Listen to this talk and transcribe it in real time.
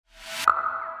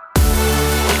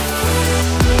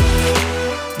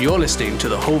You're listening to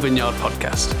the Whole Vineyard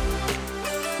podcast.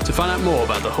 To find out more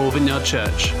about the Whole Vineyard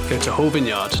Church, go to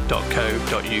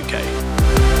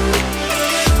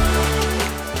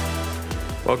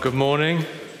wholevineyard.co.uk. Well, good morning.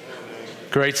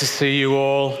 Great to see you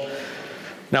all.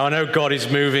 Now, I know God is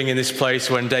moving in this place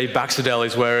when Dave Baxadell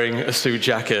is wearing a suit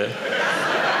jacket.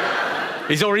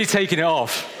 He's already taken it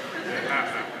off.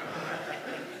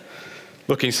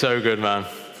 Looking so good, man.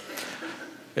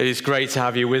 It is great to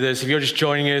have you with us. If you're just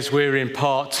joining us, we're in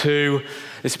part 2.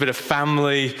 It's a bit of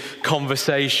family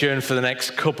conversation for the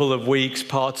next couple of weeks,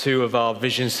 part 2 of our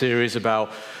vision series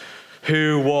about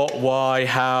who, what, why,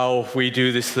 how we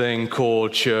do this thing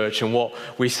called church and what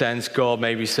we sense God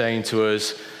may be saying to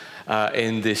us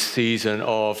in this season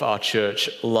of our church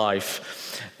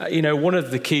life. One of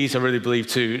the keys I really believe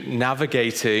to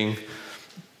navigating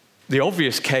the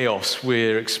obvious chaos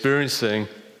we're experiencing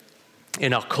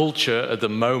in our culture at the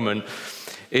moment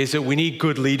is that we need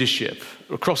good leadership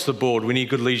across the board. We need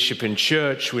good leadership in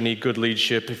church. We need good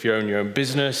leadership if you own your own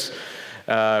business.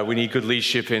 We need good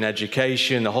leadership in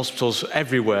education, the hospitals,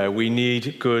 everywhere. We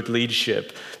need good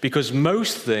leadership because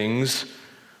most things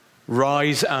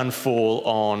rise and fall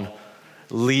on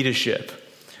leadership.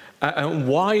 And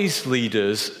wise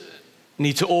leaders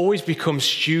need to always become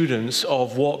students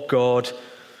of what God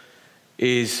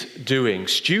is doing.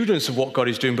 Students of what God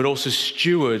is doing, but also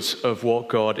stewards of what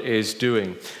God is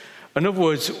doing. In other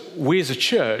words, we as a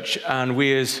church and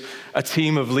we as a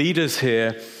team of leaders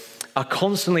here are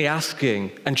constantly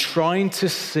asking and trying to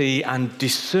see and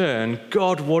discern,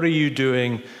 God, what are you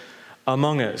doing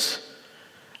among us?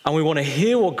 And we want to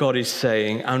hear what God is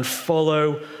saying and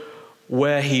follow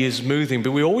where he is moving.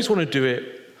 But we always want to do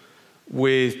it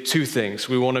with two things.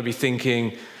 We want to be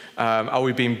thinking, are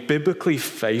we being biblically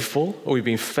faithful? Are we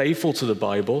being faithful to the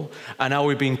Bible? And are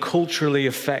we being culturally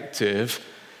effective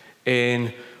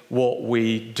in what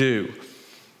we do?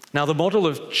 Now, the model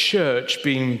of church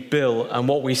being built and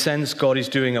what we sense God is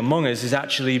doing among us is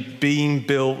actually being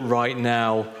built right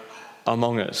now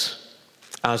among us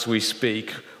as we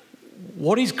speak.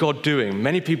 What is God doing?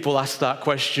 Many people ask that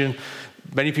question.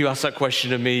 Many people ask that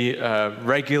question to me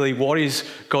regularly. What is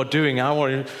God doing?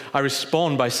 I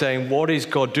respond by saying, what is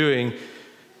God doing?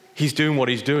 He's doing what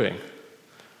he's doing.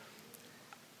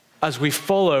 As we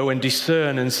follow and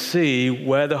discern and see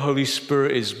where the Holy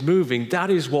Spirit is moving, that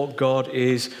is what God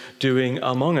is doing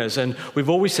among us. And we've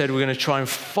always said we're going to try and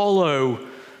follow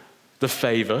the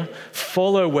favor,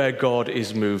 follow where God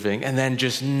is moving, and then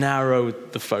just narrow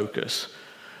the focus.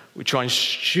 We try and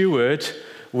steward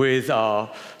with our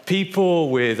people,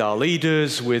 with our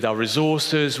leaders, with our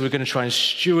resources. We're going to try and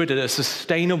steward at a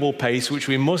sustainable pace, which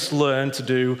we must learn to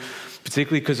do,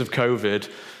 particularly because of COVID,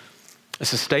 a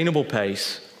sustainable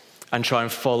pace, and try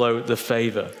and follow the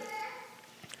favor.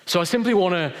 So I simply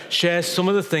want to share some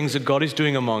of the things that God is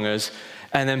doing among us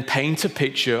and then paint a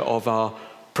picture of our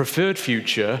preferred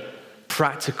future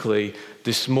practically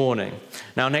this morning.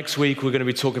 Now, next week, we're going to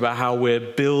be talking about how we're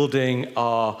building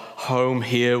our home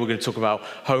here. We're going to talk about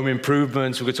home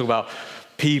improvements. We're going to talk about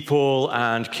people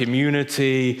and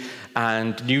community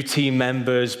and new team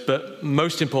members. But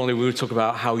most importantly, we're going to talk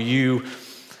about how you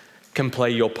can play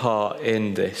your part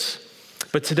in this.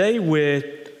 But today, we're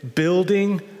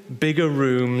building bigger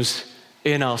rooms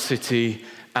in our city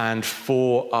and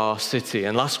for our city.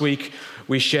 And last week,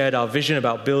 we shared our vision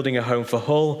about building a home for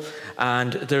Hull,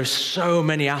 and there are so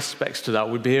many aspects to that.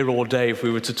 We'd be here all day if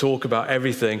we were to talk about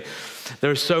everything.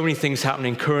 There are so many things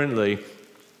happening currently.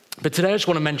 But today I just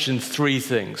want to mention 3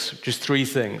 things, just 3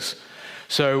 things.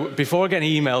 So before I get an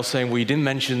email saying, well, you didn't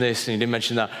mention this and you didn't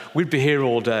mention that, we'd be here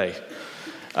all day.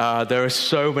 There are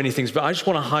so many things, but I just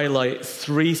want to highlight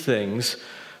 3 things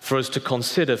for us to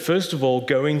consider. First of all,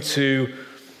 going to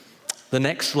the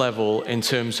next level in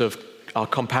terms of our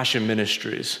compassion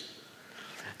ministries.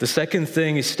 The second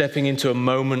thing is stepping into a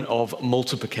moment of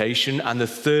multiplication. And the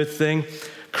third thing,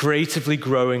 creatively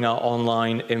growing our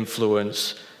online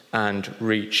influence and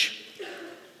reach.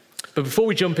 But before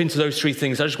we jump into those 3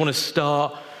 things, I just want to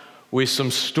start with some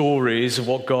stories of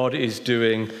what God is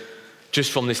doing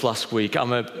just from this last week. I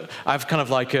have kind of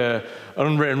like an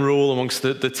unwritten rule amongst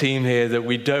the team here that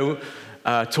we don't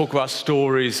talk about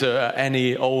stories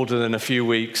any older than a few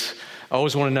weeks. I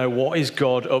always want to know, what is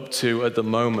God up to at the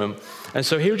moment? And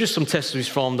so here are just some testimonies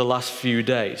from the last few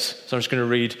days. So I'm just going to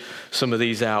read some of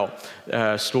these out,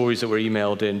 stories that were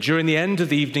emailed in. During the end of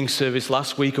the evening service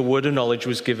last week, a word of knowledge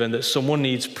was given that someone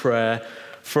needs prayer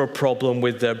for a problem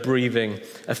with their breathing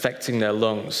affecting their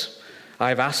lungs. I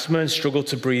have asthma and struggle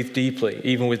to breathe deeply,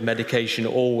 even with medication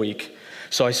all week.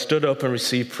 So I stood up and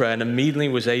received prayer and immediately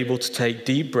was able to take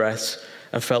deep breaths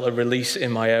and felt a release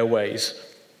in my airways.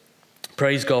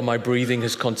 Praise God, my breathing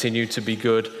has continued to be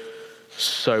good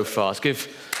so far. Let's give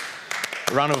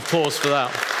a round of applause for that.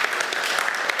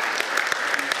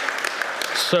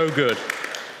 So good.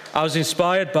 I was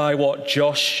inspired by what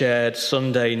Josh shared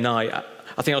Sunday night.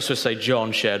 I think I was supposed to say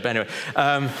John shared, but anyway,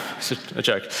 it's a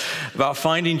joke. About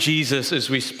finding Jesus as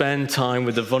we spend time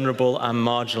with the vulnerable and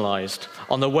marginalized.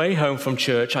 On the way home from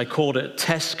church, I called it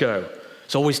Tesco.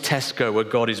 It's always Tesco where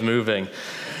God is moving.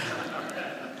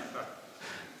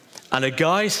 And a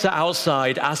guy sat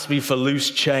outside, asked me for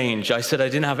loose change. I said I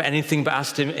didn't have anything, but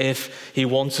asked him if he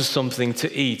wanted something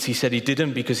to eat. He said he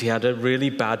didn't because he had a really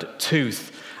bad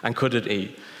tooth and couldn't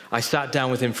eat. I sat down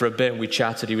with him for a bit and we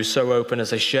chatted. He was so open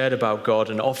as I shared about God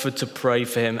and offered to pray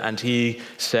for him, and he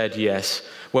said yes.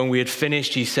 When we had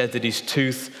finished, he said that his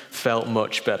tooth felt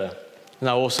much better. Isn't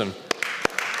that awesome?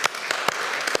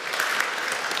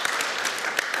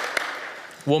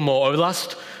 One more. Over the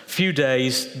last few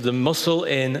days, the muscle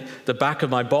in the back of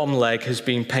my bottom leg has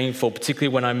been painful, particularly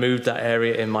when I moved that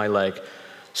area in my leg,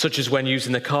 such as when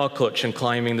using the car clutch and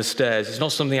climbing the stairs. It's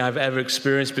not something I've ever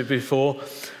experienced before,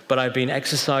 but I've been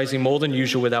exercising more than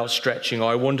usual without stretching, or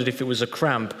I wondered if it was a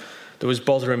cramp that was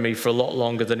bothering me for a lot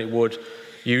longer than it would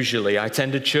usually. I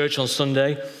attended church on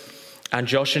Sunday, and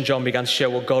Josh and John began to share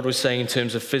what God was saying in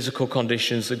terms of physical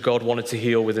conditions that God wanted to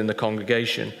heal within the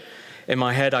congregation. In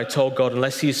my head, I told God,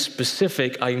 unless He's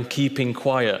specific, I'm keeping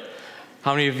quiet.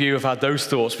 How many of you have had those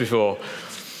thoughts before?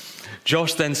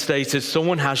 Josh then stated,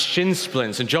 someone has shin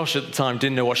splints. And Josh at the time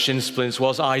didn't know what shin splints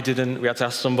was. I didn't. We had to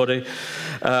ask somebody.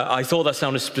 I thought that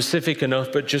sounded specific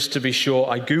enough, but just to be sure,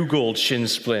 I Googled shin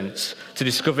splints to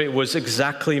discover it was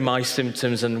exactly my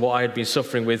symptoms and what I had been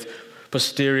suffering with,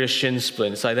 posterior shin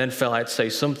splints. I then felt I had to say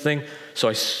something, so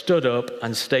I stood up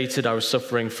and stated I was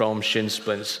suffering from shin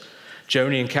splints.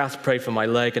 Joni and Kath prayed for my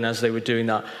leg, and as they were doing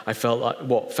that, I felt like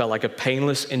what felt like a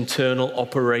painless internal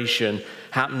operation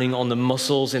happening on the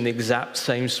muscles in the exact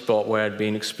same spot where I'd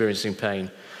been experiencing pain.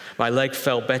 My leg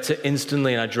felt better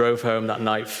instantly, and I drove home that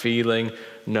night feeling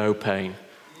no pain.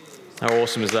 How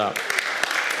awesome is that?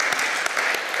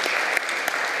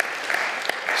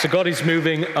 So God is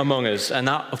moving among us, and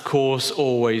that, of course,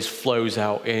 always flows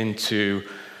out into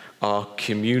our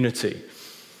community.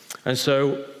 And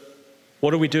so,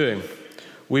 what are we doing?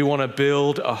 We want to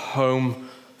build a home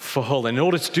for Hull. In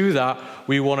order to do that,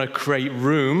 we want to create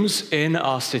rooms in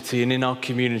our city and in our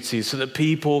community so that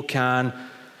people can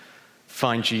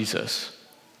find Jesus.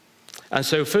 And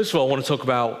so, first of all, I want to talk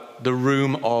about the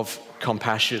room of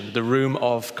compassion, the room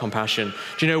of compassion.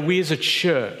 Do you know, we as a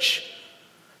church,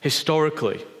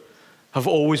 historically, have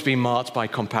always been marked by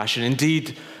compassion.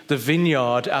 Indeed, the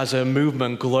Vineyard as a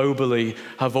movement globally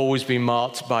have always been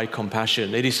marked by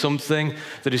compassion. It is something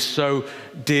that is so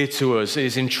dear to us. It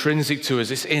is intrinsic to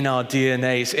us. It's in our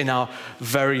DNA. It's in our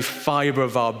very fiber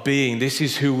of our being. This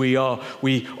is who we are.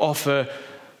 We offer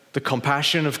the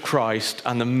compassion of Christ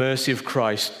and the mercy of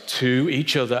Christ to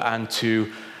each other and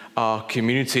to our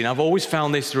community. And I've always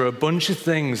found this, there are a bunch of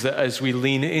things that as we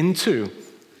lean into,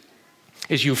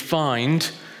 is you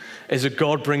find is that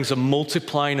God brings a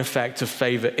multiplying effect of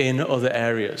favor in other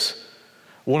areas.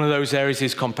 One of those areas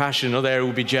is compassion. Another area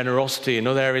will be generosity.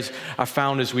 Another area I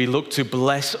found as we look to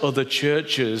bless other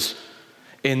churches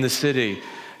in the city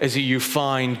is that you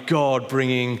find God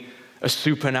bringing a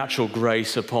supernatural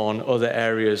grace upon other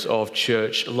areas of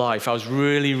church life. I was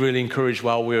really, really encouraged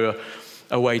while we were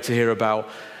away to hear about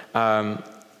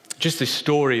just this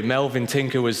story. Melvin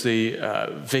Tinker was the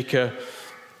vicar.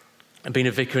 I've been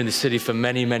a vicar in the city for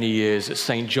many, many years at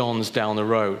St. John's down the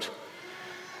road.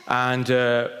 And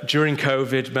during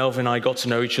COVID, Melvin and I got to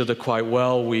know each other quite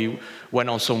well. We went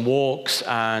on some walks,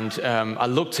 and I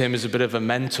looked to him as a bit of a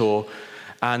mentor.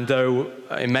 And though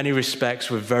in many respects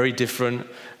we're very different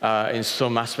in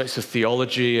some aspects of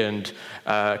theology and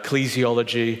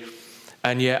ecclesiology,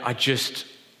 and yet I just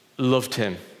loved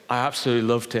him. I absolutely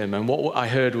loved him. And what I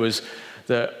heard was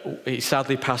that he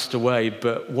sadly passed away,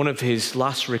 but one of his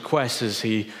last requests as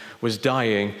he was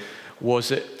dying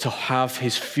was to have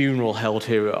his funeral held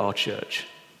here at our church.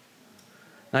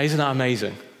 Now, isn't that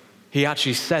amazing? He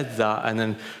actually said that, and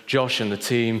then Josh and the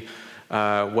team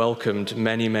welcomed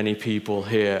many, many people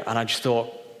here. And I just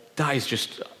thought, that is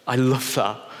just, I love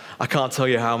that. I can't tell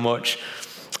you how much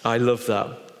I love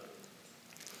that.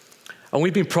 And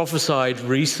we've been prophesied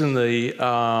recently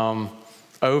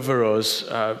over us,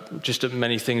 just at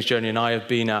many things Joni and I have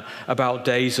been at, about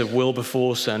days of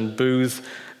Wilberforce and Booth,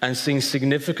 and seeing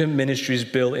significant ministries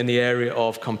built in the area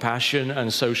of compassion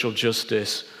and social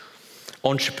justice,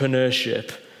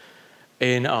 entrepreneurship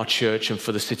in our church and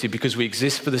for the city, because we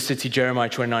exist for the city. Jeremiah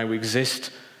 29, we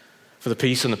exist for the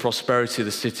peace and the prosperity of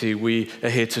the city. We are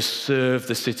here to serve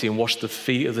the city and wash the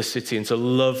feet of the city and to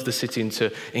love the city and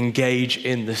to engage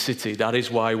in the city. That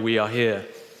is why we are here.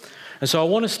 And so I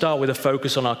want to start with a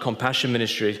focus on our compassion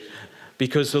ministry,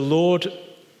 because the Lord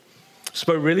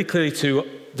spoke really clearly to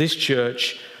this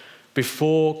church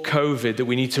before COVID that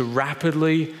we need to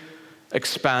rapidly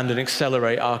expand and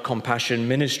accelerate our compassion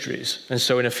ministries. And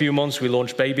so in a few months, we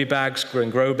launched baby bags,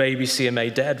 Grow Baby,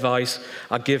 CMA Debt Advice,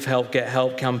 our Give Help, Get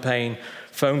Help campaign,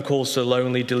 phone calls to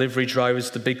lonely delivery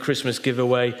drivers, the big Christmas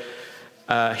giveaway,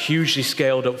 hugely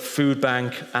scaled up food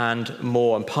bank and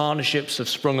more. And partnerships have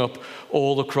sprung up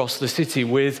all across the city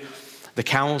with the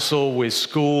council, with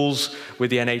schools,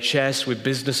 with the NHS, with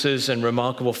businesses, and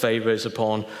remarkable favors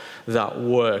upon that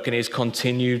work. And it has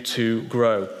continued to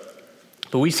grow.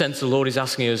 But we sense the Lord is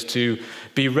asking us to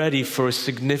be ready for a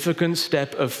significant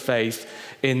step of faith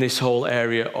in this whole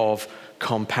area of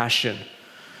compassion.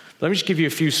 Let me just give you a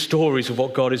few stories of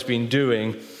what God has been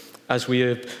doing as we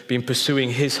have been pursuing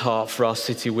his heart for our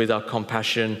city with our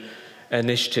compassion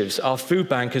initiatives. Our food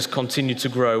bank has continued to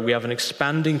grow. We have an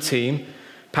expanding team,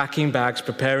 packing bags,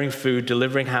 preparing food,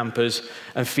 delivering hampers,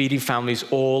 and feeding families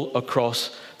all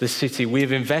across the city. We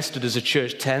have invested as a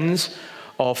church tens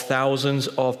of thousands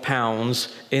of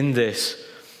pounds in this.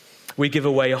 We give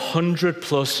away 100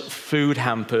 plus food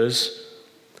hampers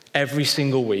every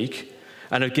single week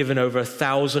and have given over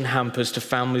 1,000 hampers to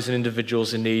families and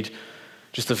individuals in need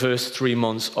just the first 3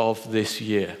 months of this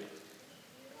year.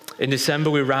 In December,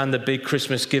 we ran the big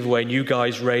Christmas giveaway, and you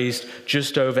guys raised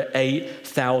just over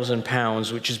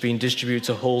 £8,000, which has been distributed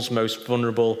to Hull's most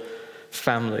vulnerable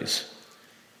families.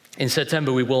 In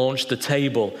September, we launched The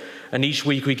Table, and each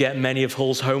week we get many of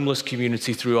Hull's homeless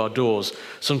community through our doors.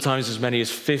 Sometimes as many as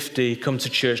 50 come to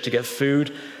church to get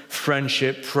food,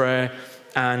 friendship, prayer,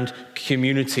 and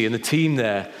community. And the team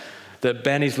there that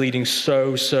Ben is leading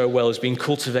so well has been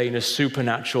cultivating a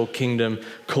supernatural kingdom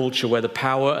culture where the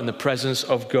power and the presence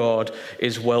of God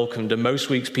is welcomed. And most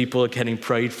weeks people are getting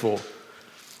prayed for.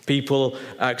 People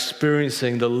are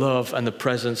experiencing the love and the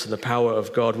presence and the power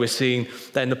of God. We're seeing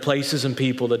that in the places and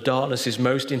people that darkness is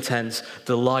most intense,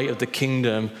 the light of the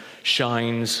kingdom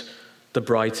shines the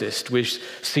brightest. We've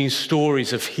seen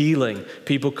stories of healing,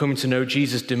 people coming to know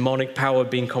Jesus, demonic power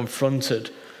being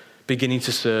confronted, beginning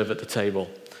to serve at the table.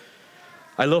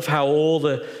 I love how all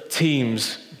the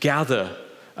teams gather,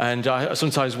 and I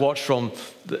sometimes watch from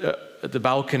the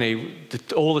balcony,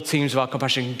 all the teams of our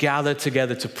compassion gather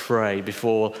together to pray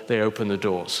before they open the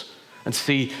doors, and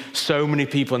see so many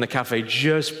people in the cafe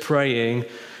just praying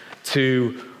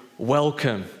to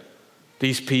welcome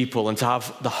these people and to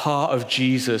have the heart of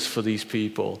Jesus for these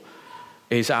people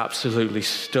is absolutely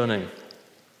stunning.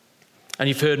 And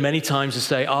you've heard many times to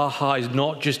say our heart is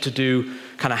not just to do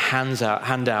kind of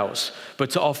handouts,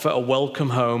 but to offer a welcome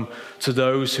home to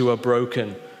those who are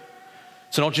broken.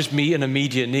 So not just meet an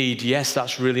immediate need. Yes,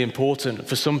 that's really important.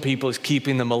 For some people, it's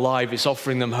keeping them alive. It's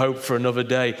offering them hope for another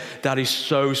day. That is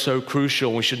so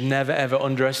crucial. We should never, ever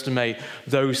underestimate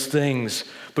those things.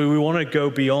 But we want to go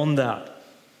beyond that.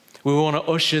 We want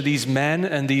to usher these men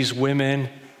and these women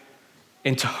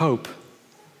into hope,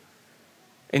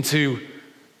 into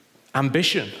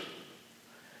ambition,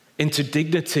 into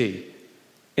dignity,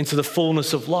 into the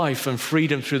fullness of life and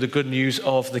freedom through the good news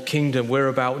of the kingdom. We're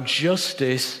about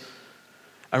justice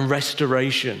and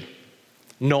restoration,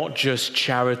 not just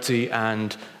charity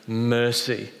and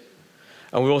mercy.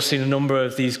 And we've all seen a number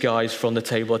of these guys from the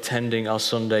table attending our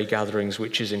Sunday gatherings,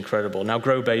 which is incredible. Now,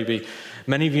 Grow Baby,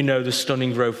 many of you know the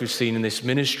stunning growth we've seen in this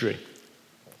ministry.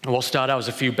 And what started out as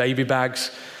a few baby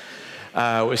bags,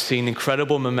 we've seen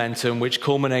incredible momentum, which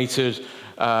culminated,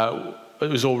 it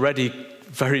was already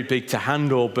very big to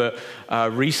handle, but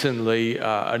recently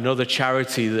another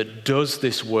charity that does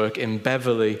this work in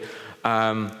Beverley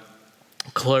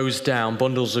closed down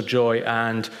Bundles of Joy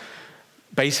and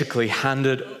basically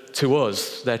handed to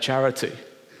us their charity,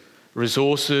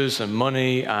 resources and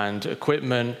money and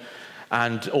equipment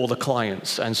and all the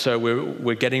clients. And so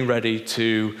we're getting ready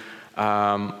to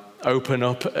open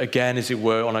up again, as it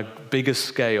were, on a bigger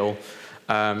scale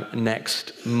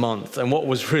next month. And what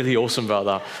was really awesome about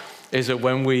that is that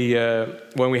when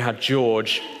we had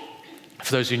George,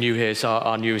 for those who are new here, so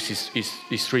our newest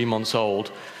is 3 months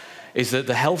old, is that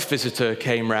the health visitor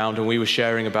came round and we were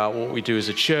sharing about what we do as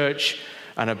a church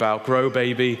and about Grow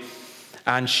Baby.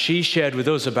 And she shared with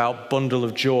us about Bundle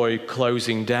of Joy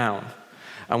closing down.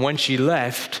 And when she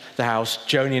left the house,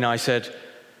 Joni and I said,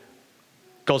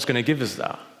 God's going to give us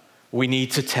that. We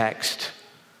need to text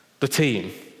the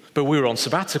team. But we were on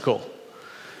sabbatical.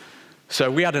 So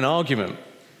we had an argument.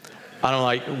 And I'm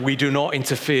like, we do not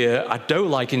interfere. I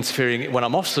don't like interfering when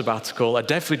I'm off sabbatical. I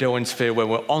definitely don't interfere when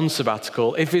we're on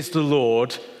sabbatical. If it's the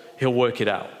Lord, he'll work it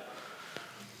out.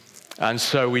 And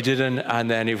so we didn't, and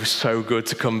then it was so good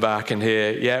to come back and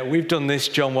hear, yeah, we've done this,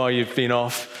 John, while you've been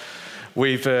off.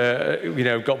 We've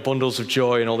got bundles of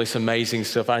joy and all this amazing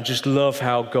stuff. I just love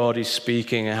how God is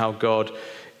speaking and how God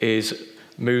is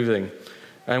moving.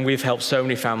 And we've helped so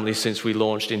many families since we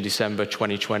launched in December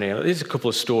 2020. There's a couple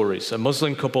of stories. A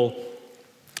Muslim couple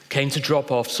came to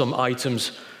drop off some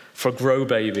items for Grow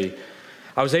Baby.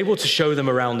 I was able to show them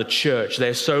around the church.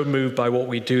 They're so moved by what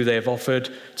we do. They have offered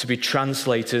to be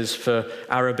translators for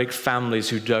Arabic families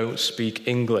who don't speak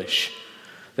English.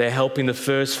 They're helping the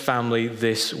first family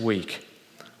this week.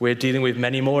 We're dealing with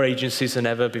many more agencies than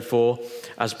ever before,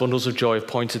 as Bundles of Joy have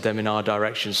pointed them in our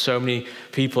direction. So many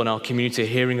people in our community are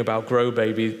hearing about Grow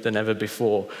Baby than ever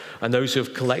before. And those who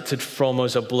have collected from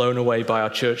us are blown away by our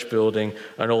church building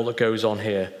and all that goes on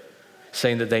here,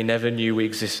 saying that they never knew we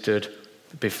existed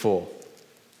before.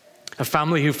 A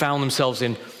family who found themselves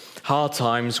in hard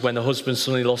times when the husband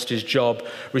suddenly lost his job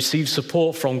received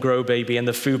support from Grow Baby and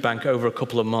the food bank over a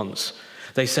couple of months.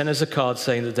 They sent us a card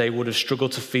saying that they would have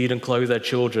struggled to feed and clothe their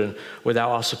children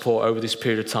without our support over this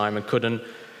period of time and couldn't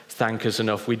thank us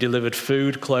enough. We delivered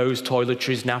food, clothes,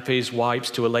 toiletries, nappies,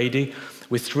 wipes to a lady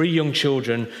with 3 young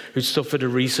children who suffered a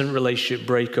recent relationship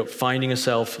breakup, finding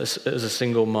herself as a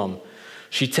single mum.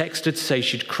 She texted to say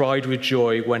she'd cried with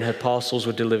joy when her parcels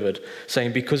were delivered,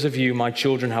 saying, "Because of you, my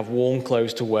children have warm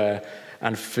clothes to wear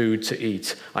and food to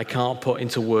eat. I can't put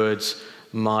into words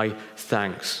my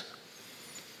thanks."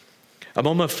 A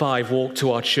mum of 5 walked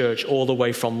to our church all the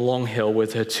way from Long Hill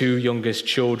with her 2 youngest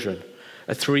children,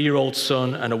 a 3-year-old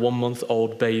son and a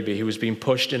 1-month-old baby who was being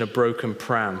pushed in a broken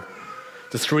pram.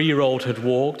 The 3-year-old had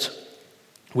walked.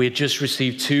 We had just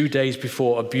received 2 days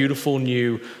before a beautiful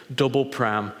new double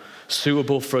pram,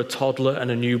 suitable for a toddler and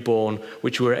a newborn,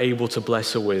 which we were able to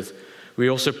bless her with. We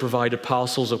also provided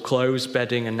parcels of clothes,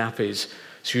 bedding, and nappies.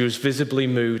 She was visibly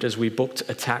moved as we booked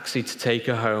a taxi to take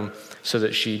her home so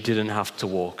that she didn't have to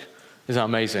walk. Isn't that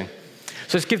amazing?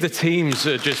 So let's give the teams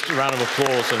just a round of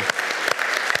applause.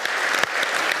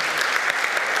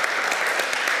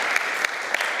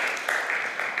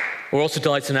 We're also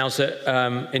delighted to announce that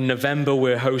in November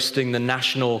we're hosting the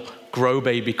National Grow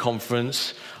Baby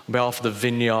Conference on behalf of the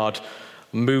Vineyard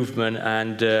movement,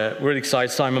 and we're really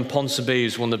excited. Simon Ponsonby,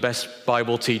 who's one of the best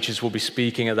Bible teachers, will be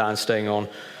speaking at that and staying on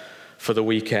for the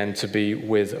weekend to be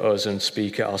with us and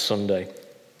speak at our Sunday.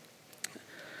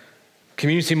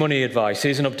 Community money advice.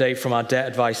 Here's an update from our Debt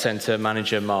Advice Centre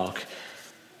manager, Mark.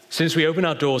 Since we opened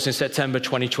our doors in September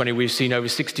 2020, we've seen over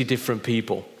 60 different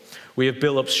people. We have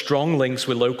built up strong links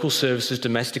with local services,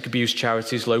 domestic abuse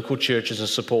charities, local churches and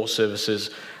support services,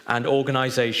 and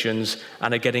organisations,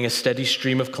 and are getting a steady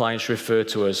stream of clients referred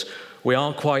to us. We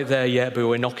aren't quite there yet, but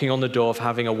we're knocking on the door of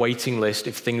having a waiting list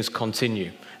if things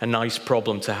continue. A nice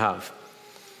problem to have.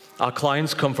 Our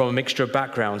clients come from a mixture of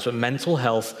backgrounds, but mental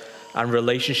health and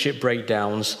relationship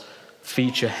breakdowns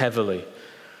feature heavily.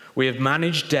 We have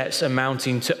managed debts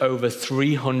amounting to over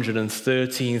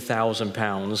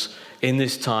 £313,000 in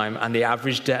this time, and the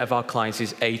average debt of our clients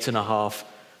is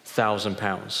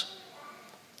 £8,500.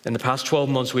 In the past 12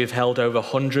 months, we have held over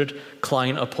 100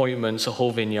 client appointments at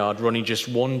Hull Vineyard, running just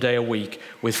 1 day a week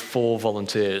with 4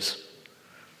 volunteers.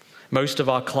 Most of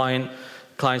our clients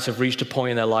have reached a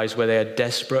point in their lives where they are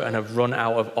desperate and have run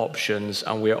out of options,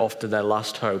 and we are often their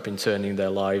last hope in turning their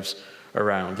lives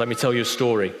around. Let me tell you a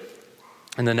story,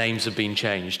 and the names have been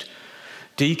changed.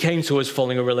 Dee came to us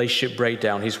following a relationship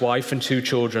breakdown. His wife and 2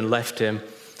 children left him,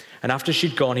 and after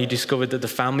she'd gone, he discovered that the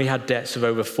family had debts of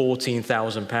over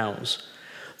 £14,000.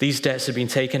 These debts had been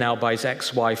taken out by his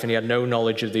ex-wife, and he had no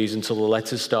knowledge of these until the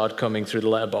letters started coming through the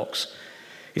letterbox.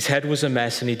 His head was a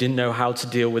mess, and he didn't know how to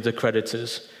deal with the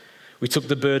creditors. We took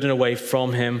the burden away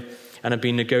from him and have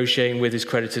been negotiating with his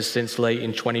creditors since late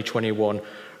in 2021,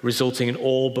 resulting in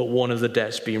all but one of the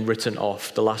debts being written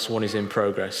off. The last one is in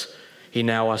progress. He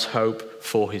now has hope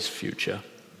for his future.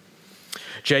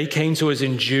 Jay came to us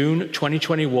in June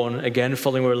 2021, again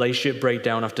following a relationship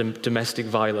breakdown after domestic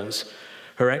violence.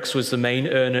 Her ex was the main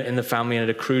earner in the family and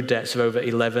had accrued debts of over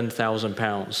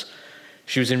 £11,000.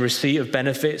 She was in receipt of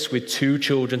benefits with 2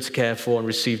 children to care for and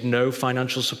received no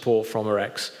financial support from her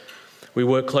ex. We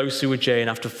worked closely with Jay, and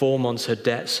after 4 months, her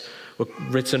debts were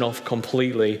written off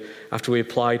completely after we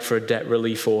applied for a debt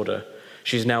relief order.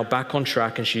 She's now back on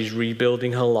track, and she's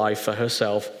rebuilding her life for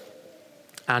herself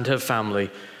and her family,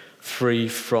 free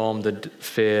from the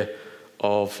fear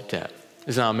of debt.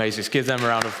 Isn't that amazing? Let's give them a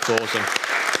round of applause.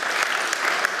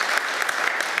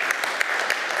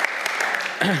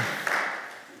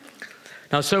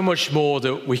 Now, so much more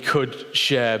that we could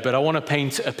share, but I want to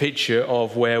paint a picture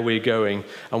of where we're going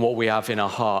and what we have in our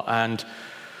heart. And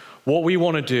what we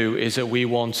want to do is that we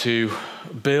want to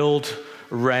build,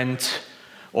 rent,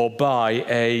 or buy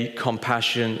a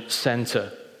compassion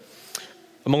center.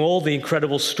 Among all the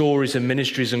incredible stories and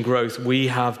ministries and growth, we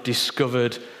have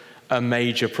discovered a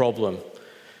major problem.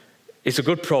 It's a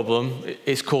good problem.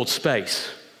 It's called space.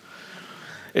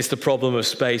 It's the problem of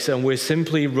space, and we're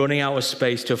simply running out of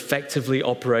space to effectively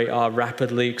operate our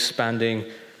rapidly expanding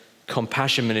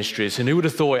compassion ministries. And who would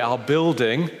have thought our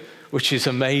building, which is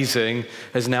amazing,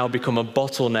 has now become a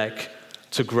bottleneck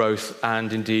to growth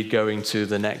and indeed going to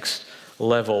the next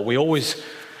level. We always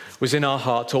was in our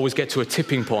heart to always get to a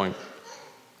tipping point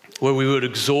where we would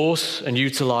exhaust and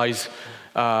utilize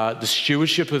the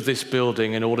stewardship of this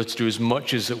building in order to do as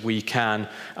much as that we can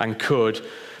and could.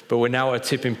 But we're now at a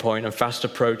tipping point and fast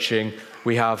approaching.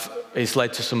 It's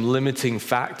led to some limiting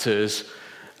factors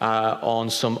on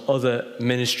some other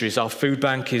ministries. Our food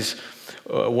bank is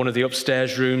one of the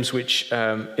upstairs rooms, which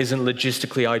isn't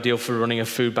logistically ideal for running a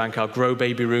food bank. Our Grow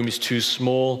Baby room is too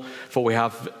small for what we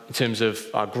have in terms of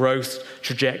our growth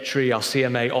trajectory. Our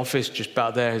CMA office just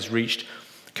about there has reached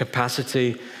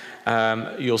capacity.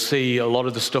 You'll see a lot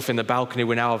of the stuff in the balcony.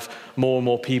 We now have more and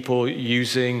more people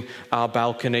using our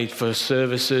balcony for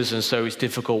services, and so it's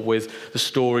difficult with the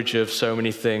storage of so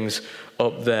many things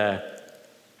up there.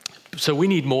 So we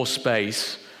need more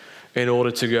space in order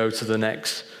to go to the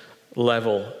next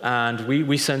level. And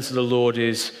we sense that the Lord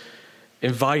is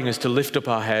inviting us to lift up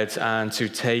our heads and to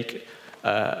take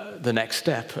the next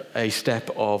step, a step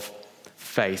of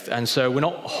faith. And so we're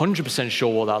not 100%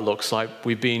 sure what that looks like.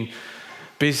 We've been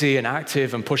busy and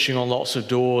active and pushing on lots of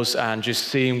doors and just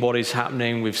seeing what is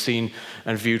happening. We've seen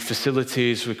and viewed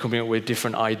facilities. We're coming up with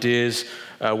different ideas.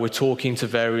 We're talking to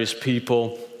various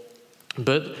people.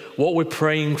 But what we're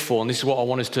praying for, and this is what I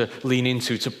want us to lean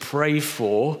into, to pray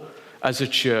for as a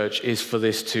church, is for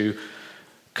this to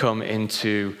come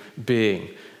into being.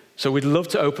 So we'd love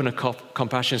to open a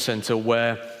compassion center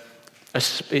where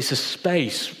it's a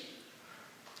space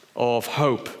of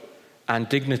hope and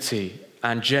dignity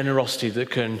and generosity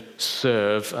that can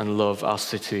serve and love our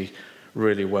city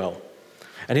really well.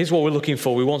 And here's what we're looking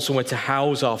for. We want somewhere to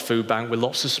house our food bank with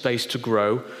lots of space to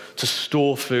grow, to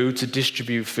store food, to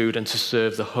distribute food, and to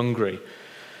serve the hungry.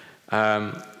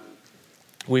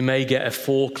 We may get a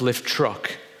forklift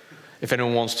truck if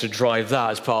anyone wants to drive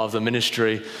that as part of the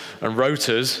ministry and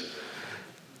rotas.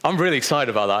 I'm really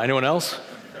excited about that. Anyone else?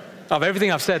 Of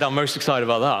everything I've said, I'm most excited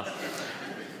about that.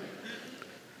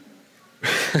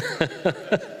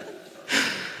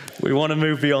 We want to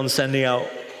move beyond sending out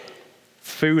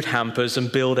food hampers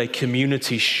and build a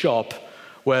community shop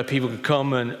where people can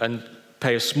come and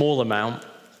pay a small amount.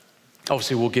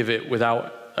 Obviously, we'll give it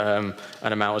without an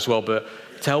amount as well, but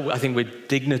I think with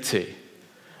dignity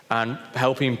and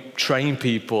helping train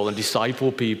people and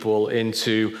disciple people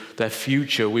into their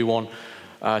future. We want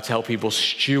to help people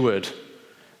steward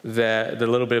the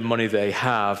little bit of money they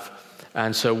have.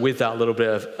 And so with that little bit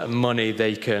of money,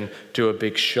 they can do a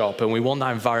big shop. And we want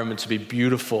that environment to be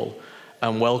beautiful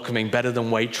and welcoming, better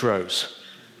than Waitrose.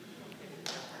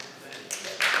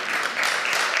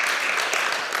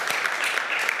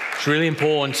 It's really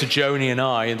important to Joni and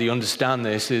I, and they understand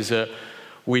this, is that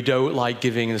we don't like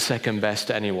giving the second best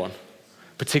to anyone,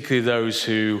 particularly those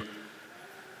who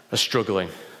are struggling.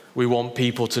 We want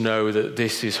people to know that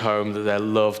this is home, that they're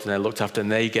loved and they're looked after,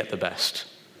 and they get the best.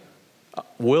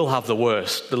 We'll have the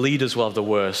worst. The leaders will have the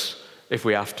worst if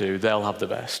we have to. They'll have the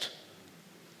best.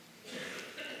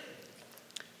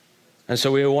 And so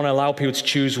we want to allow people to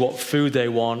choose what food they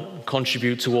want,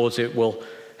 contribute towards it, will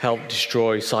help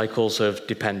destroy cycles of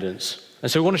dependence.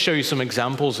 And so we want to show you some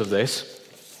examples of this,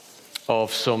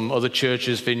 of some other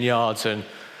churches, vineyards, and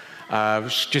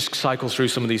just cycle through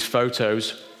some of these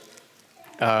photos.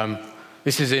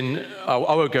 This is I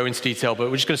won't go into detail, but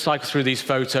we're just going to cycle through these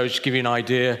photos, just give you an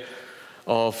idea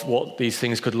of what these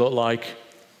things could look like.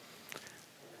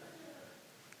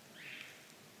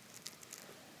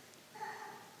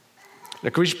 Now,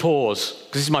 can we just pause?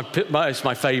 Because this is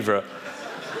my favorite.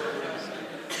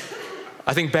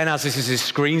 I think Ben has this as his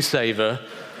screensaver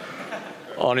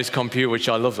on his computer, which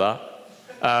I love that.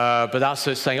 But that's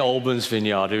at St. Albans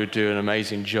Vineyard, who do an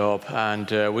amazing job. And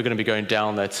we're going to be going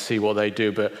down there to see what they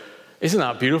do. But isn't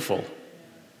that beautiful?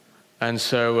 And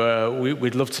so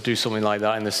we'd love to do something like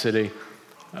that in the city.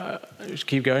 Just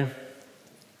keep going.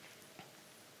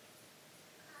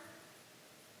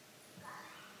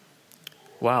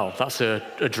 Wow, that's a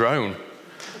drone.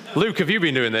 Luke, have you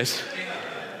been doing this?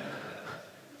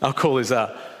 How cool is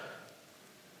that?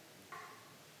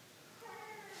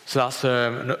 So that's,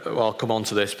 well, I'll come on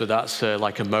to this, but that's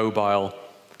like a mobile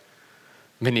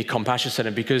mini compassion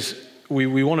center, because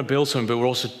we want to build something, but we're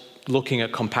also looking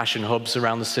at compassion hubs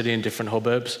around the city in different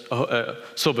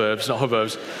suburbs, not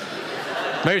hubbubs.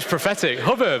 Maybe it's prophetic,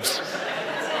 hubbubs.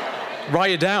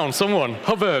 Write it down, someone,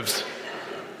 hubbubs.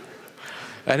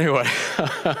 Anyway,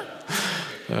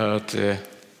 oh dear.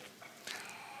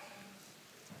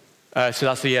 So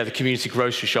that's the community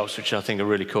grocery shops, which I think are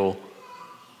really cool.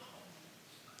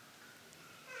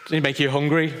 Does it make you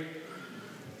hungry?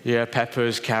 Yeah,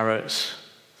 peppers, carrots.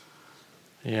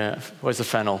 Yeah, where's the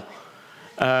fennel?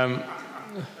 So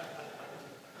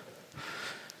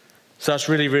that's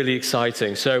really, really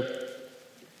exciting. So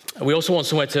we also want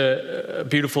somewhere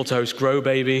beautiful to host Grow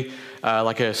Baby,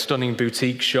 like a stunning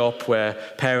boutique shop where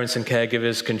parents and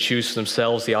caregivers can choose for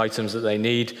themselves the items that they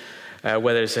need,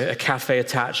 where there's a cafe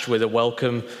attached with a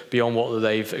welcome beyond what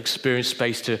they've experienced,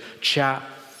 space to chat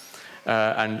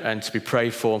and to be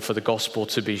prayed for and for the gospel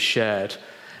to be shared.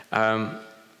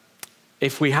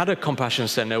 If we had a compassion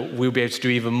center, we'll be able to do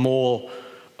even more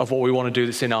of what we want to do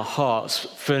that's in our hearts: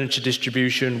 furniture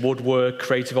distribution, woodwork,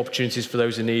 creative opportunities for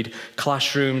those in need,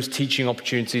 classrooms, teaching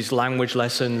opportunities, language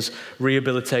lessons,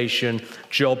 rehabilitation,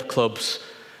 job clubs,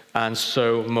 and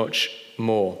so much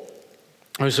more.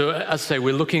 And so, as I say,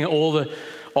 we're looking at all the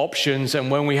options, and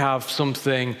when we have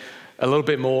something a little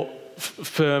bit more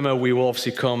firmer, we will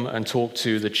obviously come and talk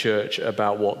to the church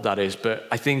about what that is. But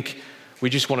I think we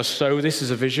just want to sow this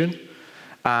as a vision,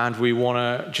 and we want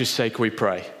to just say, can we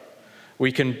pray?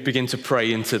 We can begin to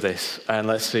pray into this, and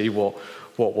let's see what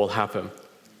will happen.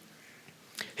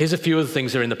 Here's a few other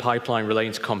things that are in the pipeline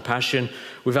relating to compassion.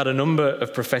 We've had a number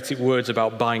of prophetic words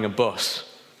about buying a bus.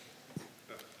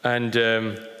 And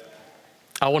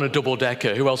I want a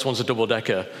double-decker. Who else wants a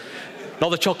double-decker? Not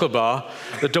the chocolate bar,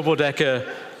 the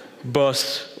double-decker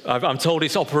bus. I'm told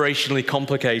it's operationally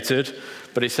complicated,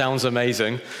 but it sounds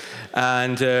amazing.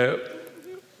 And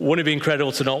wouldn't it be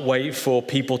incredible to not wait for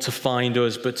people to find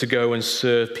us, but to go and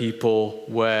serve people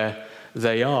where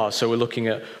they are? So we're looking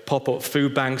at pop-up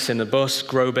food banks in the bus,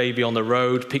 Grow Baby on the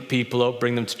road, pick people up,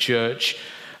 bring them to church,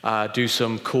 do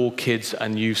some cool kids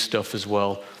and youth stuff as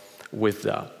well with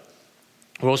that.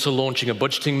 We're also launching a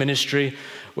budgeting ministry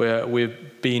where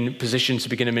we've been positioned to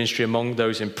begin a ministry among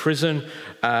those in prison.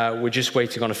 We're just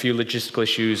waiting on a few logistical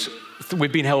issues.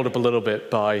 We've been held up a little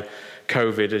bit by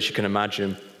COVID, as you can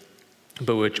imagine,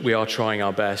 but we are trying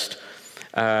our best.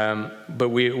 But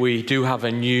we do have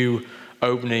a new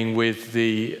opening with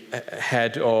the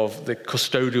head of the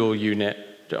custodial unit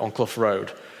on Clough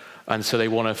Road. And so they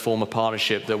want to form a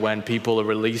partnership that when people are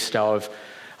released out of,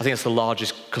 I think it's the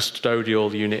largest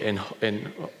custodial unit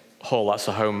in Hull, that's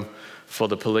a home for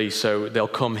the police. So they'll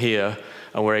come here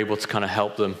and we're able to kind of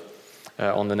help them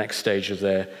on the next stage of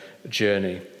their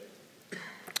journey.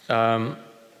 We're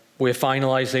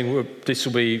finalizing, this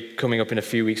will be coming up in a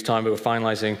few weeks' time, but we're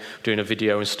finalizing doing a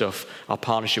video and stuff, our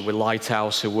partnership with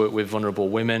Lighthouse, who work with vulnerable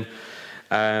women.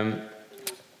 And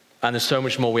there's so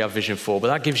much more we have vision for, but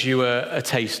that gives you a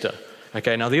taster.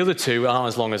 Okay, now the other two aren't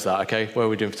as long as that, okay? What are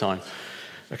we doing for time?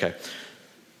 Okay.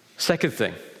 Second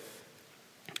thing,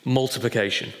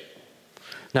 multiplication.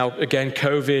 Now, again,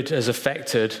 COVID has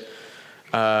affected,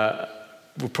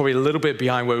 we're probably a little bit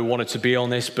behind where we wanted to be on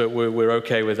this, but we're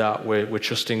okay with that. We're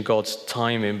trusting God's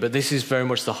timing. But this is very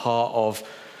much the heart of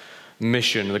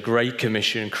mission, the Great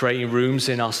Commission, creating rooms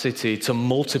in our city to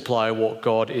multiply what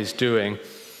God is doing.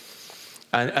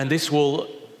 And this will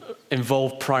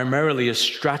involve primarily a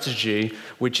strategy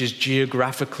which is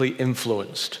geographically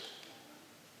influenced.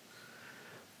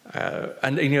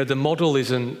 And the model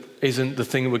isn't the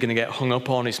thing that we're going to get hung up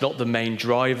on. It's not the main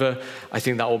driver. I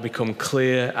think that will become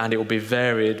clear and it will be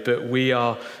varied. But we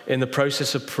are in the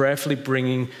process of prayerfully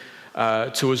bringing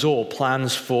to us all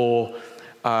plans for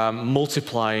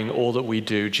multiplying all that we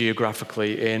do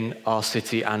geographically in our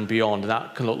city and beyond.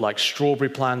 That can look like strawberry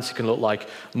plants. It can look like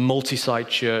multi-site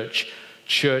church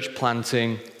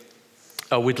planting.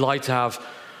 We'd like to have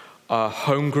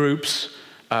home groups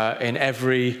in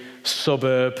every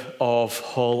suburb of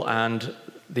Hull and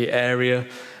the area,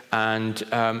 and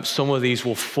some of these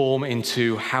will form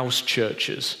into house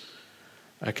churches.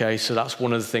 Okay, so that's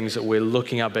one of the things that we're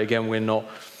looking at, but again, we're not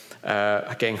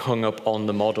getting hung up on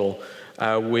the model.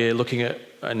 We're looking at,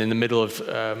 and in the middle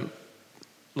of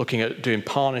looking at doing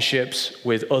partnerships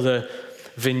with other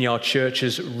vineyard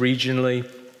churches regionally,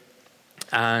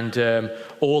 and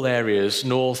all areas,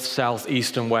 north, south,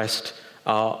 east, and west,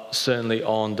 are certainly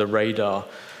on the radar.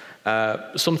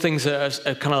 Some things that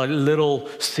are kind of like little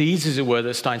seeds, as it were,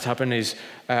 that's starting to happen is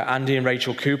Andy and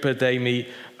Rachel Cooper, they meet,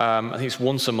 I think it's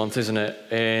once a month, isn't it,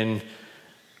 in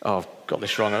got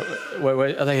this wrong.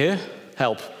 Where are they here?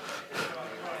 Help.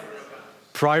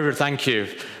 Priory, thank you.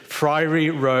 Priory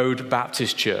Road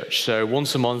Baptist Church. So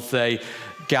once a month they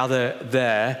gather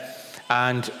there,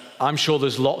 and I'm sure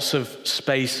there's lots of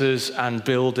spaces and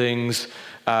buildings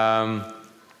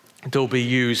that'll be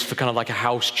used for kind of like a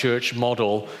house church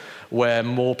model where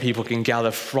more people can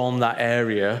gather from that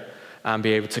area and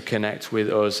be able to connect with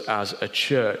us as a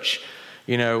church.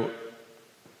 You know,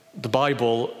 the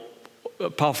Bible,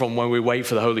 apart from when we wait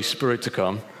for the Holy Spirit to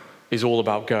come, is all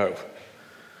about go.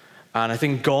 And I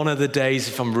think gone are the days,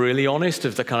 if I'm really honest,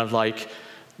 of the kind of like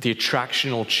the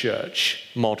attractional church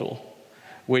model,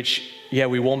 which, yeah,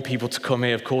 we want people to come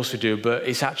here, of course we do, but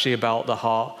it's actually about the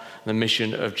heart and the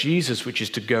mission of Jesus, which is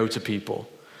to go to people.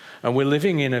 And we're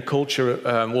living in a culture,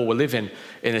 we're living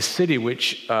in a city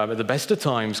which, at the best of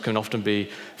times, can often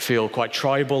feel quite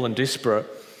tribal and disparate,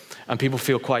 and people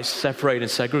feel quite separated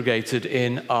and segregated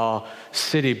in our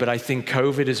city. But I think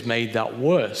COVID has made that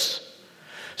worse.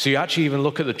 So you actually even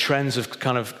look at the trends of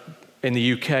kind of, in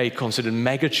the UK, considered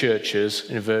mega churches,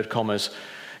 in inverted commas,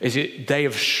 they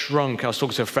have shrunk. I was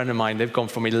talking to a friend of mine, they've gone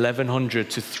from 1,100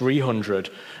 to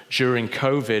 300 during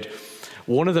COVID.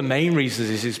 One of the main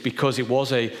reasons is because it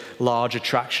was a large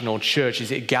attractional church,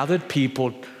 is it gathered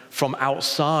people from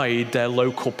outside their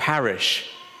local parish.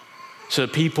 So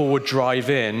people would drive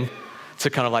in to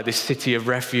kind of like this city of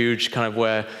refuge, kind of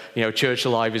where, you know, church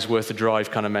alive is worth a drive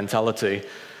kind of mentality.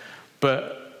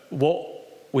 But what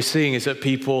we're seeing is that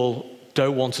people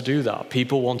don't want to do that.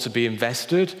 People want to be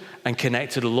invested and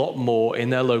connected a lot more in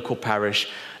their local parish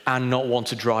and not want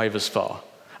to drive as far.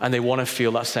 And they want to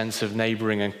feel that sense of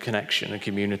neighboring and connection and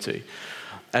community.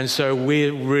 And so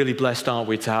we're really blessed, aren't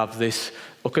we, to have this.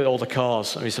 Look at all the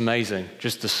cars. I mean, it's amazing.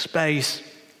 Just the space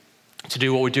to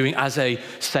do what we're doing as a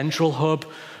central hub,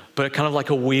 but kind of like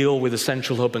a wheel with a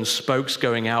central hub and spokes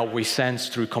going out. We sense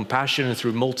through compassion and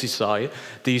through multi-site,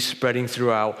 these spreading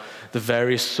throughout the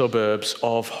various suburbs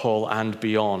of Hull and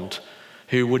beyond,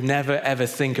 who would never, ever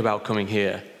think about coming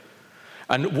here.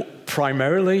 And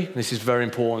primarily, this is very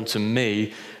important to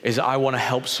me, is I want to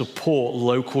help support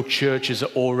local churches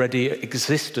that already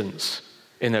existence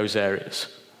in those areas.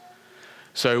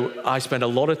 So I spend a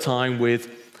lot of time with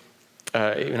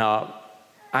our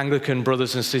Anglican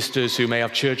brothers and sisters who may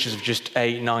have churches of just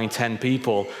 8, 9, 10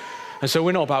 people. And so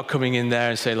we're not about coming in there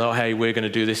and saying, oh, hey, we're going to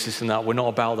do this, this, and that. We're not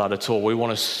about that at all. We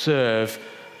want to serve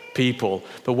people.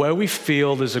 But where we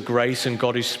feel there's a grace and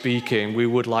God is speaking, we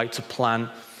would like to plant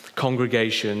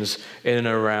congregations in and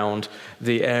around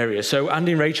the area. So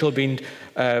Andy and Rachel have been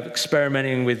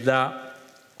experimenting with that.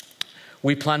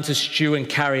 We planted Stu and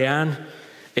Carrie Ann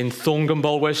in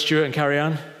Thorngunbold. Where's Stuart and Carrie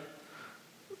Ann?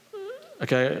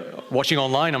 Okay, watching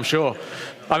online, I'm sure.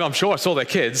 I'm sure I saw their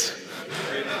kids.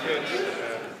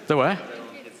 They're where?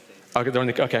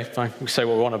 Okay, fine. We can say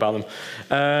what we want about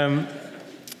them.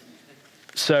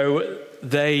 So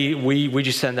we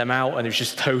just sent them out, and it was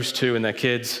just those two and their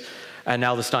kids. And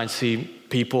now they're starting to see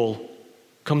people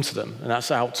come to them. And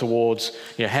that's out towards,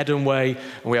 Headham Way.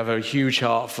 And we have a huge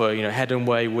heart for, Headham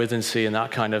Way, Withensea, and that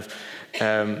kind of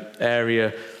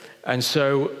area. And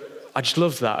so I just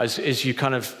love that as you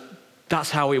kind of,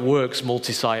 that's how it works,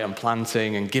 multi-site and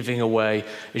planting and giving away.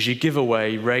 As you give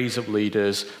away, raise up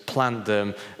leaders, plant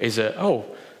them,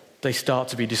 they start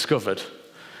to be discovered.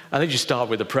 And they just start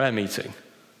with a prayer meeting.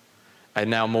 And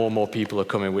now more and more people are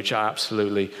coming, which I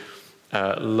absolutely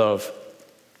love.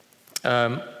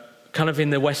 Kind of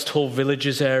in the West Hull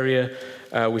Villages area,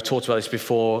 we've talked about this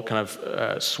before, kind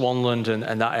of Swanland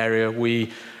and that area.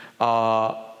 We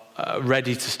are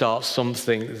ready to start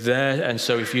something there. And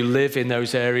so if you live in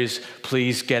those areas,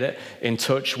 please get in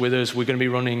touch with us. We're going to be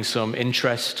running some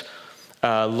interest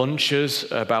lunches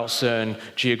about certain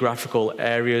geographical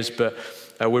areas, but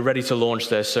we're ready to launch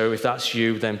there. So if that's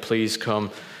you, then please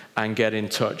come and get in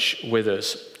touch with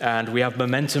us. And we have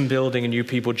momentum building and new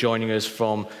people joining us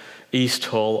from East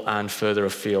Hull and further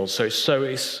afield. So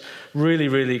it's really,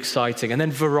 really exciting. And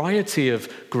then variety of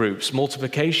groups,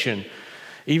 multiplication.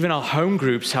 Even our home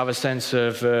groups have a sense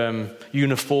of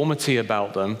uniformity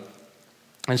about them.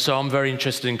 And so I'm very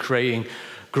interested in creating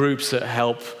groups that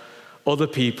help other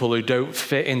people who don't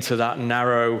fit into that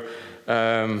narrow,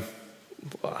 I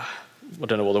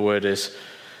don't know what the word is,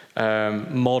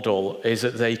 model, is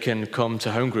that they can come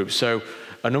to home groups. So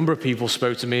a number of people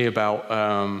spoke to me about,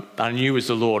 I knew it was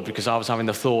the Lord because I was having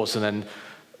the thoughts, and then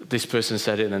this person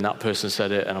said it, and then that person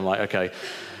said it, and I'm like, okay.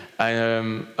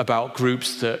 About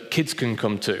groups that kids can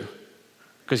come to.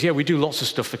 Because, we do lots of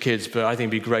stuff for kids, but I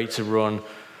think it'd be great to run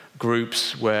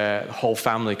groups where the whole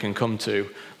family can come to,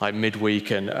 like midweek,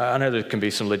 and I know there can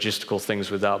be some logistical things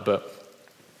with that,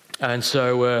 and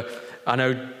so I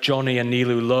know Johnny and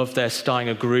Nilu Love, they're starting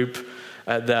a group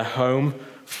at their home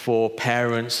for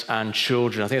parents and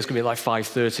children. I think it's going to be like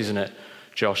 5:30, isn't it,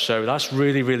 Josh? So that's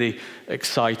really, really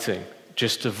exciting.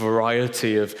 Just a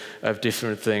variety of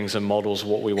different things and models of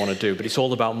what we want to do. But it's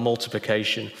all about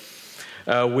multiplication.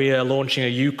 We are launching a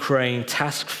Ukraine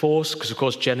task force because, of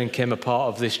course, Jen and Kim are part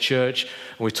of this church.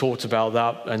 And we talked about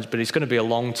that. But it's going to be a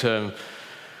long-term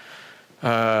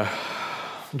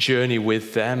journey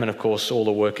with them. And, of course, all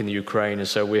the work in the Ukraine. And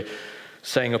so we're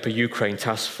setting up a Ukraine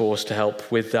task force to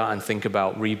help with that and think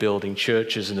about rebuilding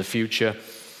churches in the future.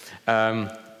 And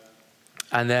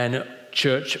then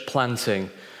church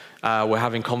planting. We're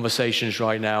having conversations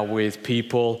right now with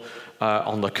people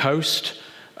on the coast,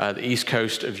 the east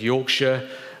coast of Yorkshire,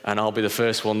 and I'll be the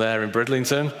first one there in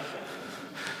Bridlington.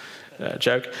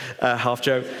 Joke, half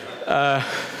joke.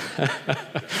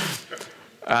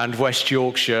 And West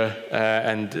Yorkshire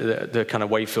and the kind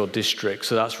of Wakefield district.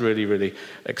 So that's really, really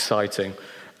exciting.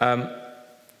 The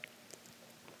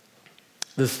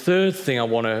third thing I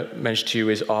want to mention to you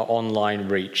is our online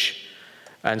reach.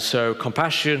 And so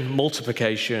compassion,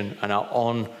 multiplication, and our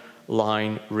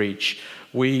online reach.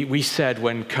 We said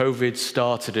when COVID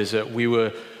started is that we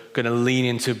were going to lean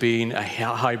into being a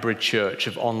hybrid church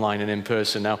of online and in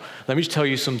person. Now, let me just tell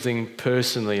you something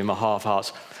personally in my heart of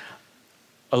hearts.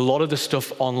 A lot of the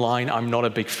stuff online I'm not a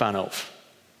big fan of,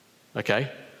 okay?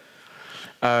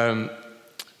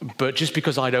 But just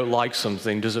because I don't like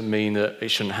something doesn't mean that it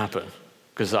shouldn't happen,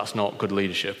 because that's not good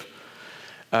leadership.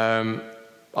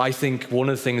 I think one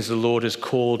of the things the Lord has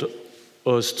called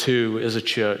us to as a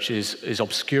church is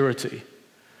obscurity.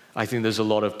 I think there's a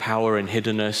lot of power in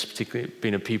hiddenness, particularly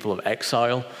being a people of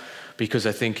exile, because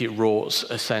I think it wrought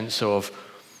a sense of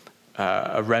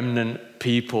a remnant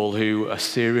people who are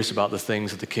serious about the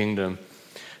things of the kingdom,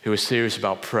 who are serious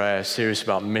about prayer, serious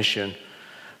about mission,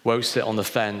 won't sit on the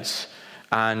fence,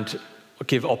 and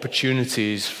give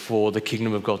opportunities for the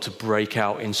kingdom of God to break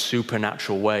out in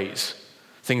supernatural ways.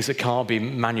 Things that can't be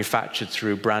manufactured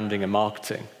through branding and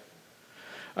marketing.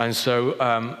 And so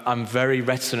I'm very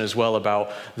reticent as well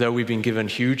about, though we've been given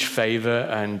huge favor,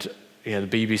 and the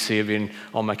BBC have been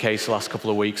on my case the last couple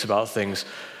of weeks about things,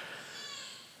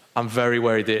 I'm very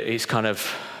worried that it's kind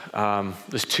of,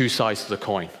 there's two sides to the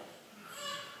coin.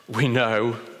 We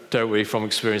know, don't we, from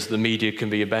experience, the media can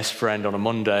be your best friend on a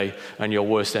Monday and your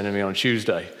worst enemy on a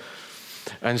Tuesday.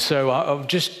 And so I've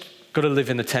just got to live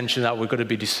in the tension that we've got to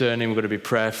be discerning, we've got to be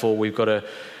prayerful, we've got to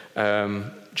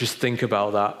just think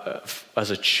about that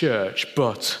as a church.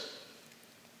 But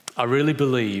I really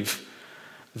believe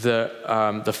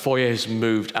that the foyer has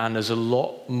moved, and there's a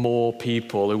lot more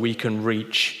people who we can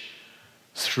reach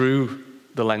through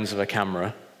the lens of a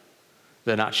camera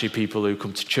than actually people who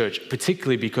come to church,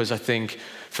 particularly because I think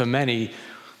for many,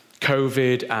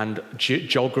 COVID and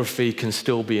geography can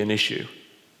still be an issue.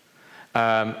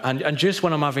 And just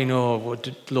when I'm having,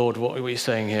 Lord, what are you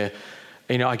saying here?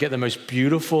 I get the most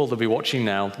beautiful, they'll be watching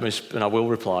now, and I will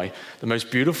reply, the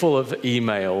most beautiful of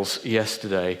emails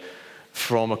yesterday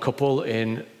from a couple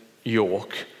in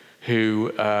York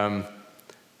who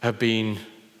have been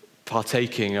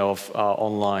partaking of our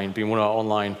online, being one of our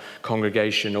online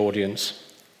congregation audience,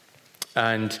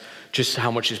 and just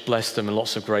how much it's blessed them and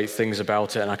lots of great things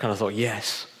about it. And I kind of thought,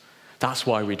 yes, that's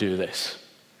why we do this.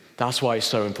 That's why it's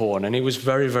so important. And it was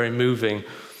very, very moving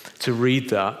to read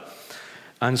that.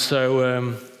 And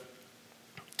so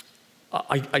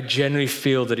I generally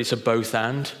feel that it's a both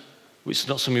and. It's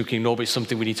not something we can ignore, but it's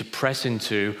something we need to press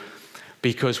into,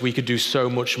 because we could do so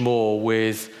much more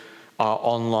with our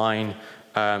online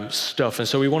stuff. And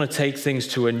so we want to take things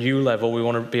to a new level. We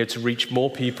want to be able to reach more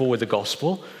people with the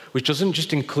gospel, which doesn't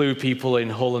just include people in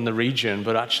Hull and the region,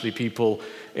 but actually people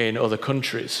in other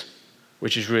countries,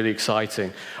 which is really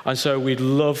exciting. And so we'd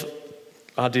love,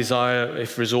 our desire,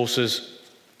 if resources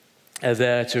are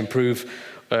there, to improve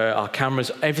our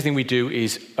cameras. Everything we do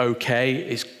is okay,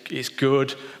 it's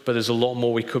good, but there's a lot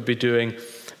more we could be doing.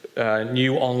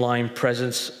 New online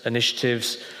presence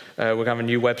initiatives. We're going to have a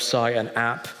new website, an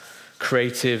app,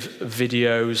 creative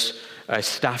videos,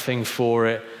 staffing for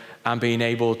it, and being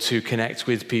able to connect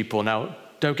with people. Now,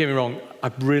 don't get me wrong,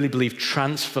 I really believe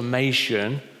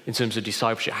transformation in terms of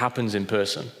discipleship happens in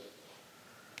person.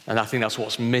 And I think that's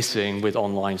what's missing with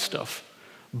online stuff.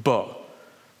 But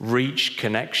reach,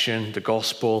 connection, the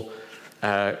gospel,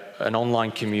 an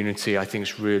online community, I think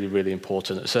is really, really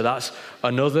important. So that's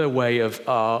another way of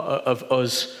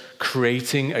us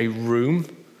creating a room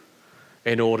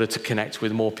in order to connect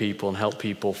with more people and help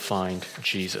people find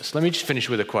Jesus. Let me just finish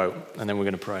with a quote, and then we're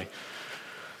going to pray.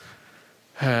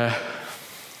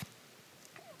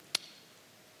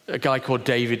 a guy called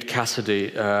David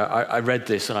Cassidy. I read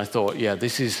this and I thought, yeah,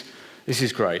 this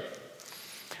is great.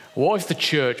 What if the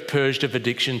church, purged of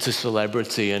addiction to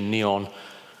celebrity and neon,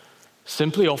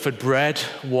 simply offered bread,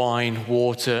 wine,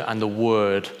 water, and the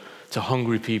word to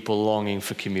hungry people longing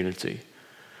for community?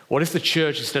 What if the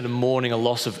church, instead of mourning a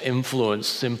loss of influence,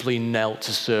 simply knelt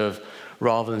to serve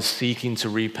rather than seeking to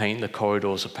repaint the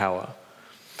corridors of power?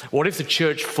 What if the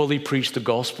church fully preached the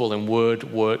gospel in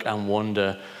word, work, and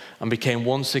wonder and became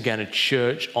once again a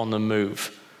church on the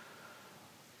move,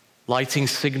 lighting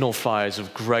signal fires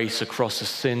of grace across a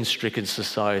sin-stricken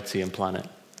society and planet?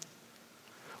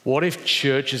 What if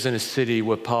churches in a city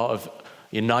were part of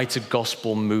united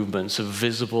gospel movements of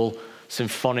visible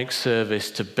symphonic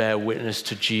service to bear witness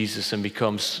to Jesus and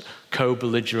become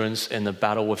co-belligerents in the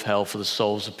battle with hell for the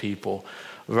souls of people,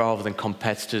 rather than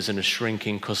competitors in a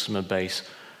shrinking customer base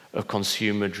of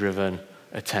consumer-driven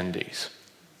attendees?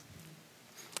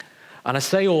 And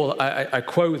I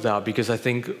quote that because I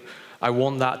think I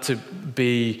want that to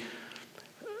be,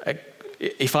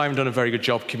 if I haven't done a very good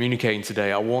job communicating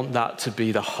today, I want that to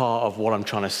be the heart of what I'm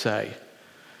trying to say.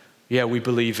 Yeah, we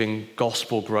believe in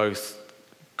gospel growth,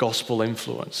 gospel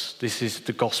influence.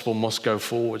 The gospel must go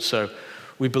forward. So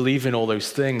we believe in all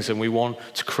those things, and we want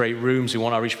to create rooms, we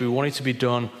want outreach, but we want it to be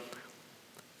done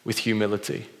with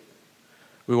humility.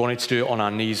 We wanted to do it on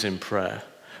our knees in prayer.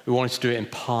 We wanted to do it in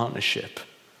partnership.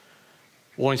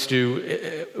 We wanted to do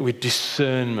it with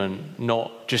discernment,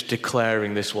 not just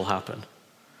declaring this will happen.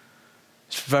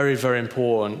 It's very, very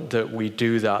important that we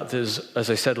do that. There's, as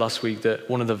I said last week, that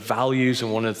one of the values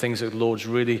and one of the things that the Lord's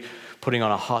really putting on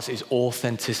our hearts is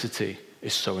authenticity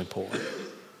is so important.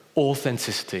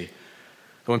 Authenticity.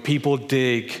 When people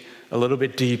dig a little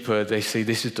bit deeper, they see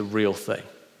this is the real thing.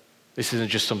 This isn't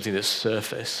just something that's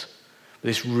surface.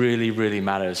 This really, really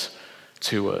matters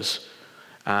to us.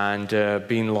 And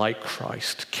being like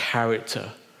Christ, character,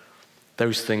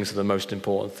 those things are the most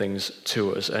important things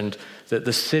to us. And that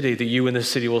the city, that you in the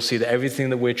city will see that everything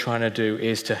that we're trying to do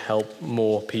is to help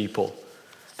more people.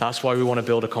 That's why we want to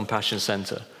build a compassion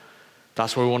center.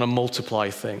 That's why we want to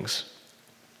multiply things.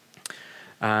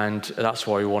 And that's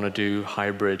why we want to do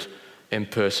hybrid,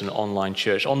 in-person, online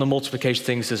church. On the multiplication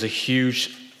things, there's a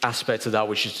huge aspect of that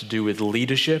which is to do with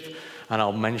leadership. And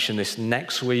I'll mention this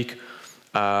next week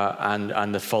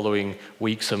and the following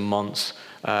weeks and months.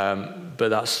 But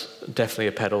that's definitely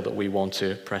a pedal that we want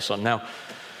to press on. Now,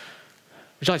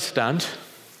 would you like to stand?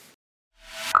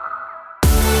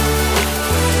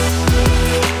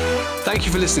 Thank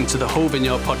you for listening to the Whole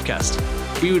Vineyard podcast.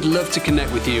 We would love to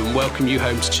connect with you and welcome you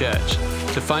home to church.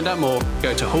 To find out more,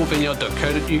 go to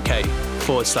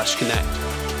wholevineyard.co.uk/connect.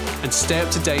 And stay up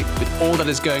to date with all that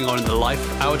is going on in the life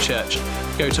of our church,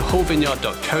 go to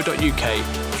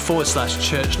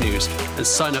wholevineyard.co.uk/church news and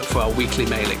sign up for our weekly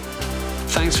mailing.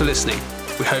 Thanks for listening.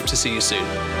 We hope to see you soon.